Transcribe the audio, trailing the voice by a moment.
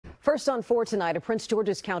First on 4 tonight, a Prince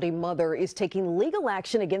George's County mother is taking legal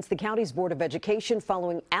action against the county's Board of Education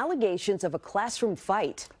following allegations of a classroom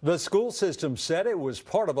fight. The school system said it was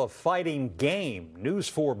part of a fighting game. News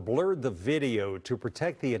 4 blurred the video to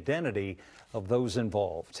protect the identity of those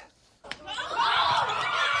involved.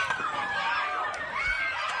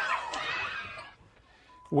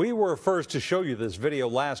 We were first to show you this video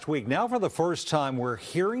last week. Now, for the first time, we're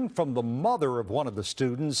hearing from the mother of one of the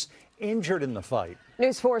students injured in the fight.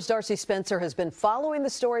 News 4's Darcy Spencer has been following the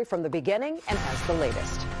story from the beginning and has the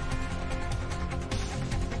latest.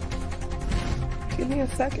 Give me a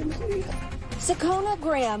second, please. Sakona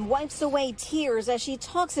Graham wipes away tears as she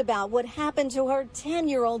talks about what happened to her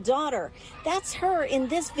 10-year-old daughter. That's her in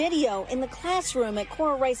this video in the classroom at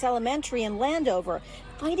Cora Rice Elementary in Landover,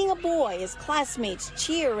 fighting a boy as classmates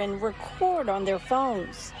cheer and record on their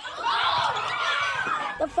phones.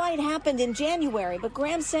 The fight happened in January, but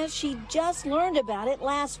Graham says she just learned about it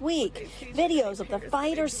last week. Videos of the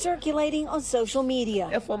fight are circulating on social media.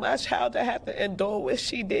 And for my child to have to endure what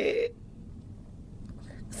she did,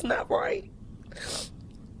 it's not right.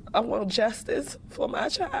 I want justice for my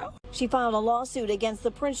child. She filed a lawsuit against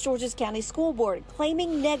the Prince George's County School Board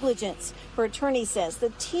claiming negligence. Her attorney says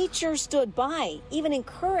the teacher stood by, even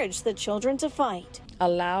encouraged the children to fight.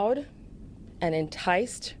 Allowed and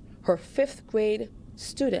enticed her 5th grade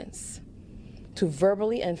students to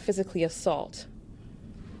verbally and physically assault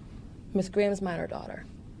Ms. Graham's minor daughter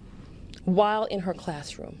while in her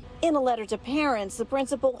classroom. In a letter to parents, the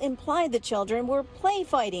principal implied the children were play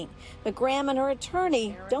fighting, but Graham and her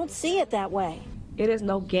attorney don't see it that way. It is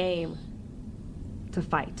no game to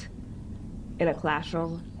fight in a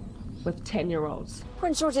classroom with 10-year-olds.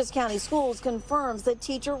 Prince George's County Schools confirms the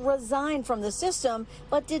teacher resigned from the system,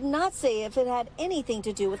 but did not say if it had anything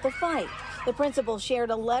to do with the fight. The principal shared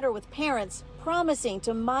a letter with parents promising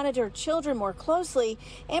to monitor children more closely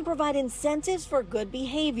and provide incentives for good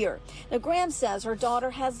behavior. Now, Graham says her daughter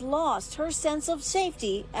has lost her sense of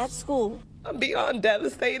safety at school. I'm beyond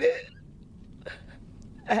devastated.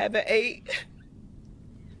 I haven't ate.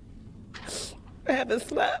 I haven't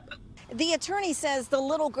slept. The attorney says the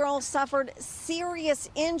little girl suffered serious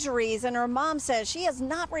injuries, and her mom says she has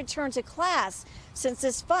not returned to class since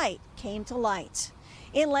this fight came to light.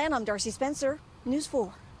 In Lanham, I'm Darcy Spencer, News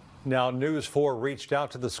 4. Now, News 4 reached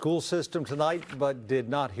out to the school system tonight, but did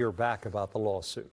not hear back about the lawsuit.